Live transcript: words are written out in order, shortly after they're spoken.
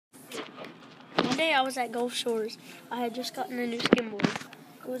day I was at Gulf Shores. I had just gotten a new skimboard.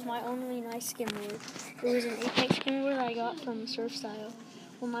 It was my only nice skimboard. It was an Apex skimboard I got from Surf Style.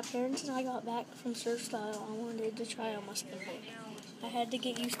 When my parents and I got back from Surf Style, I wanted to try out my skimboard. I had to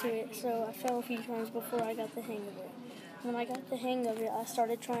get used to it, so I fell a few times before I got the hang of it. When I got the hang of it, I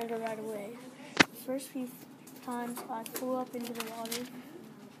started trying to ride away. The first few times I flew up into the water.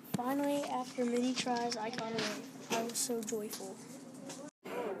 Finally, after many tries, I got away. I was so joyful.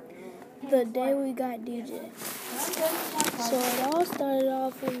 The day we got DJ. So it all started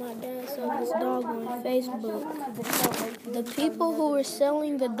off when my dad saw this dog on Facebook. The people who were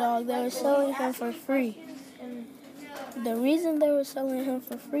selling the dog, they were selling him for free. The reason they were selling him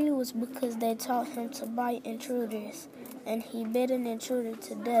for free was because they taught him to bite intruders, and he bit an intruder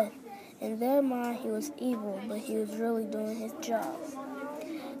to death. In their mind, he was evil, but he was really doing his job.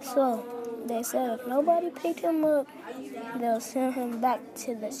 So they said if nobody picked him up, they'll send him back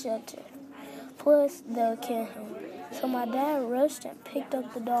to the shelter. Plus, they'll kill him. So my dad rushed and picked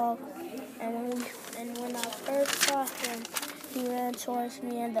up the dog, and when I first saw him, he ran towards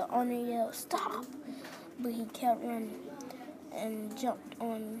me, and the owner yelled, "Stop!" But he kept running and jumped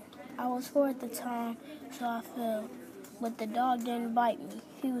on me. I was 4 at the time, so I fell, but the dog didn't bite me.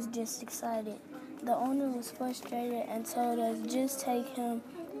 He was just excited. The owner was frustrated and told us just take him,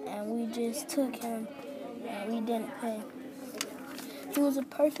 and we just took him, and we didn't pay. He was a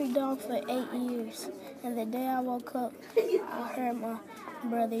perfect dog for 8 years, and the day I woke up, I heard my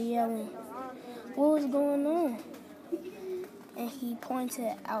brother yelling, "What was going on?" And he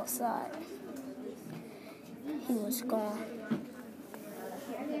pointed outside. He was gone.